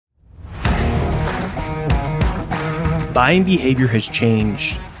Buying behavior has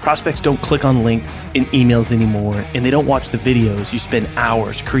changed. Prospects don't click on links in emails anymore, and they don't watch the videos you spend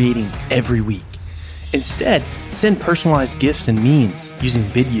hours creating every week. Instead, send personalized gifts and memes using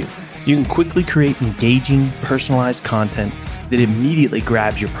Vidyou. You can quickly create engaging, personalized content that immediately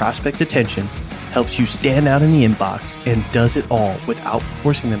grabs your prospect's attention, helps you stand out in the inbox, and does it all without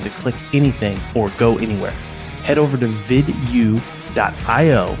forcing them to click anything or go anywhere. Head over to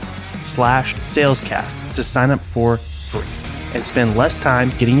vidyou.io/salescast to sign up for free and spend less time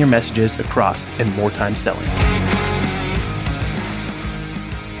getting your messages across and more time selling.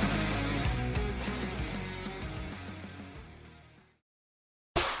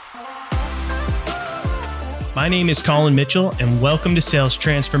 My name is Colin Mitchell, and welcome to Sales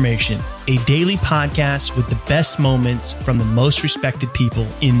Transformation, a daily podcast with the best moments from the most respected people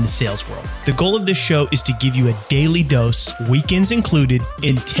in the sales world. The goal of this show is to give you a daily dose, weekends included,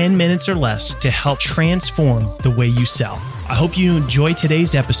 in 10 minutes or less to help transform the way you sell. I hope you enjoy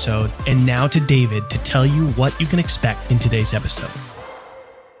today's episode, and now to David to tell you what you can expect in today's episode.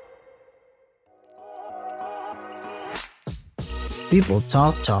 People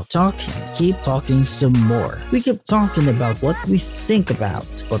talk, and keep talking some more. We keep talking about what we think about,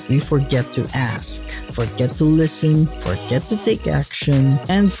 but we forget to ask, forget to listen, forget to take action,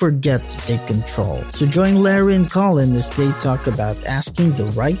 and forget to take control. So join Larry and Colin as they talk about asking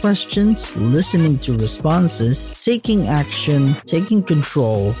the right questions, listening to responses, taking action, taking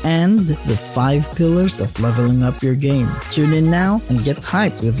control, and the 5 pillars of leveling up your game. Tune in now and get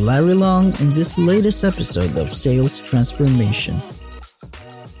hyped with Larry Long in this latest episode of Sales Transformation.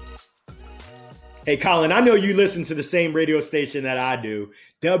 Hey, Colin, I know you listen to the same radio station that I do,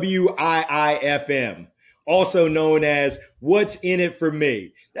 WIIFM, also known as What's in It for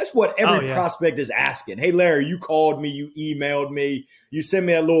Me. That's what every prospect is asking. Hey, Larry, you called me, you emailed me, you sent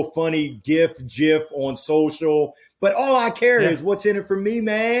me a little funny GIF on social, but all I care is what's in it for me,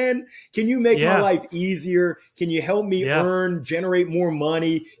 man. Can you make my life easier? Can you help me generate more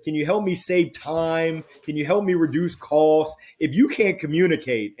money? Can you help me save time? Can you help me reduce costs? If you can't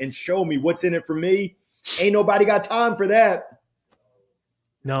communicate and show me what's in it for me, ain't nobody got time for that.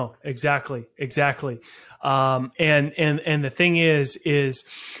 No, exactly. And the thing is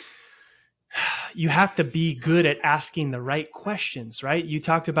you have to be good at asking the right questions, right? You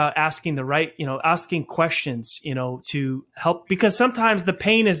talked about asking the right, asking questions, to help, because sometimes the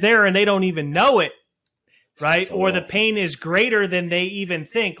pain is there and they don't even know it, right? Or the pain is greater than they even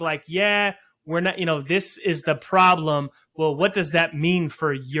think. Like, we're not, this is the problem. Well, what does that mean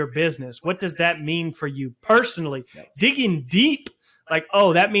for your business? What does that mean for you personally? Digging deep. Like,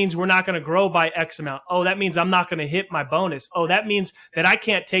 oh, that means we're not going to grow by X amount. Oh, that means I'm not going to hit my bonus. Oh, that means that I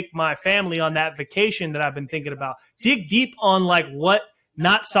can't take my family on that vacation that I've been thinking about. Dig deep on like what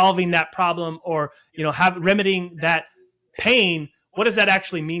not solving that problem or, remedying that pain. What does that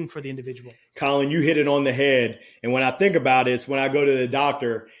actually mean for the individual? Colin, you hit it on the head. And when I think about it, it's when I go to the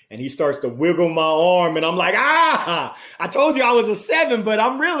doctor and he starts to wiggle my arm and I'm like, I told you I was a 7, but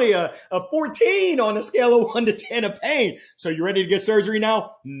I'm really a 14 on a scale of 1 to 10 of pain. So you ready to get surgery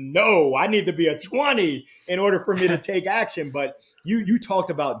now? No, I need to be a 20 in order for me to take action. But you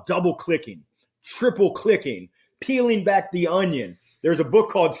talked about double clicking, triple clicking, peeling back the onion. There's a book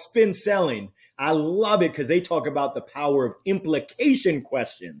called Spin Selling. I love it because they talk about the power of implication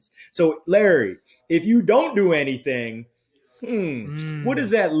questions. So, Larry, if you don't do anything, what does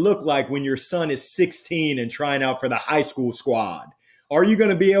that look like when your son is 16 and trying out for the high school squad? Are you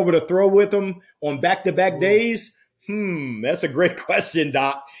going to be able to throw with him on back-to-back days? That's a great question,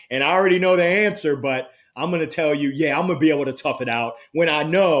 Doc. And I already know the answer, but I'm going to tell you, I'm going to be able to tough it out when I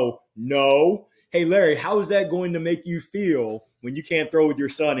know, no. Hey, Larry, how is that going to make you feel when you can't throw with your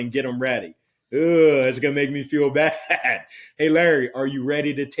son and get him ready? It's going to make me feel bad. Hey, Larry, are you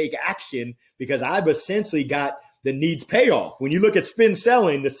ready to take action? Because I've essentially got the needs payoff. When you look at Spin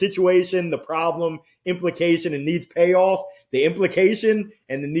Selling, the situation, the problem, implication, and needs payoff, the implication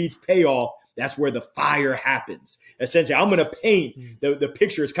and the needs payoff, that's where the fire happens. Essentially, I'm going to paint the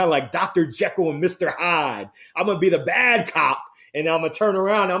picture. It's kind of like Dr. Jekyll and Mr. Hyde. I'm going to be the bad cop, and I'm going to turn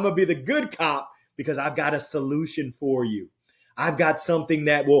around. And I'm going to be the good cop because I've got a solution for you. I've got something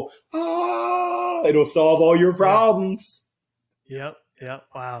that will, it'll solve all your problems. Yep.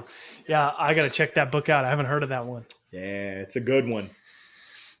 Wow. Yeah, I got to check that book out. I haven't heard of that one. Yeah, it's a good one.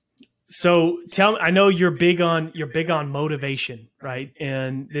 So tell me, I know you're big on motivation, right?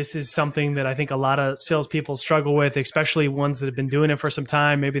 And this is something that I think a lot of salespeople struggle with, especially ones that have been doing it for some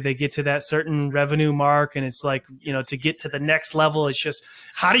time. Maybe they get to that certain revenue mark and it's like, to get to the next level, it's just,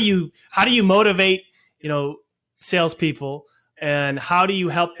 how do you motivate, salespeople, and how do you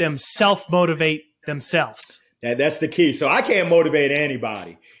help them self-motivate themselves? That's the key. So I can't motivate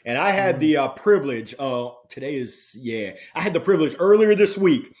anybody. And I had the privilege, I had the privilege earlier this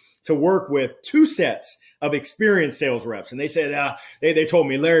week to work with 2 sets of experienced sales reps. And they said, they told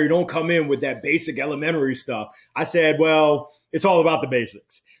me, Larry, don't come in with that basic elementary stuff. I said, well, it's all about the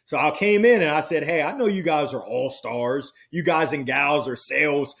basics. So I came in and I said, hey, I know you guys are all stars. You guys and gals are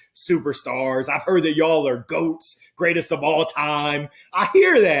sales superstars. I've heard that y'all are GOATs, greatest of all time. I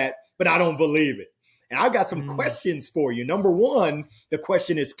hear that, but I don't believe it. And I've got some questions for you. Number one, the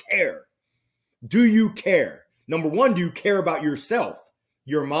question is care. Do you care? Number one, do you care about yourself,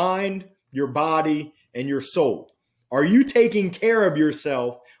 your mind, your body, and your soul? Are you taking care of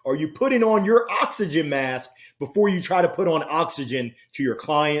yourself? Are you putting on your oxygen mask before you try to put on oxygen to your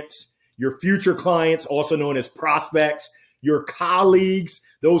clients, your future clients, also known as prospects, your colleagues,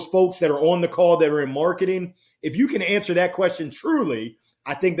 those folks that are on the call that are in marketing? If you can answer that question truly,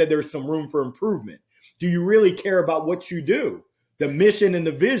 I think that there's some room for improvement. Do you really care about what you do, the mission and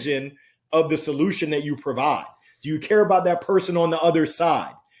the vision of the solution that you provide? Do you care about that person on the other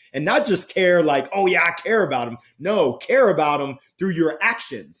side? And not just care like, oh yeah, I care about them. No, care about them through your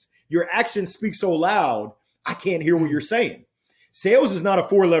actions. Your actions speak so loud, I can't hear what you're saying. Sales is not a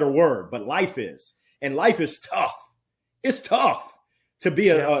 4-letter word, but life is. And life is tough. It's tough to be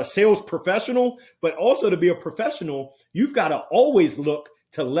a sales professional, but also to be a professional, you've got to always look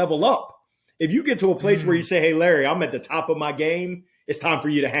to level up. If you get to a place where you say, hey, Larry, I'm at the top of my game, it's time for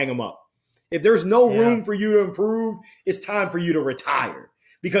you to hang them up. If there's no room for you to improve, it's time for you to retire.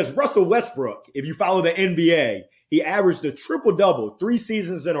 Because Russell Westbrook, if you follow the NBA, he averaged a triple-double 3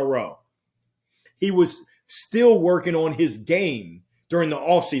 seasons in a row. He was still working on his game during the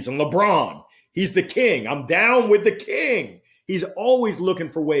offseason. LeBron, he's the king. I'm down with the king. He's always looking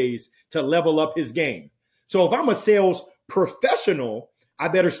for ways to level up his game. So if I'm a sales professional, I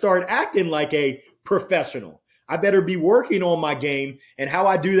better start acting like a professional. I better be working on my game. And how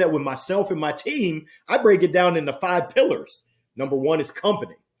I do that with myself and my team, I break it down into 5 pillars. Number 1 is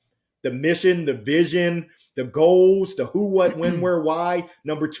company, the mission, the vision, the goals, the who, what, when, where, why.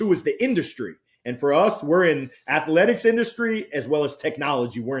 Number 2 is the industry. And for us, we're in athletics industry as well as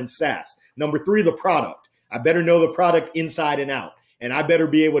technology. We're in SaaS. Number 3, the product. I better know the product inside and out. And I better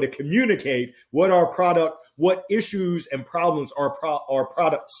be able to communicate what our product, what issues and problems our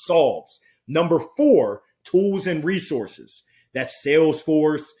product solves. Number 4, tools and resources. That's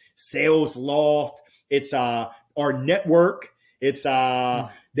Salesforce, Salesloft. It's our network. It's the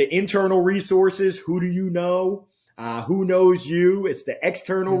internal resources. Who do you know? Who knows you? It's the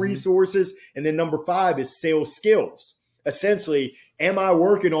external resources. And then number 5 is sales skills. Essentially, am I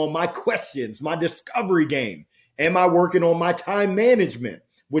working on my questions, my discovery game? Am I working on my time management,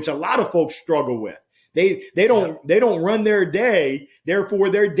 which a lot of folks struggle with? They don't run their day, therefore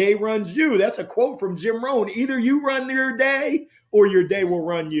their day runs you. That's a quote from Jim Rohn. Either you run your day or your day will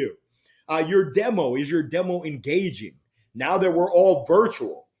run you. Your demo, is your demo engaging? Now that we're all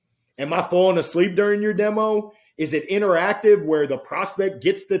virtual, am I falling asleep during your demo? Is it interactive where the prospect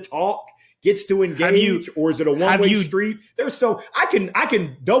gets to talk, gets to engage, or is it a one-way street? I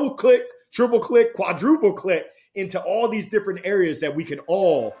can double click, triple click, quadruple click into all these different areas that we can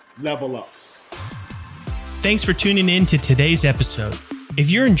all level up. Thanks for tuning in to today's episode. If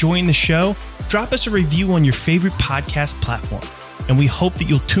you're enjoying the show, drop us a review on your favorite podcast platform. And we hope that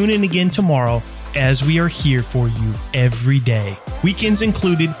you'll tune in again tomorrow as we are here for you every day, weekends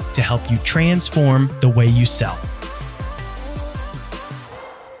included, to help you transform the way you sell.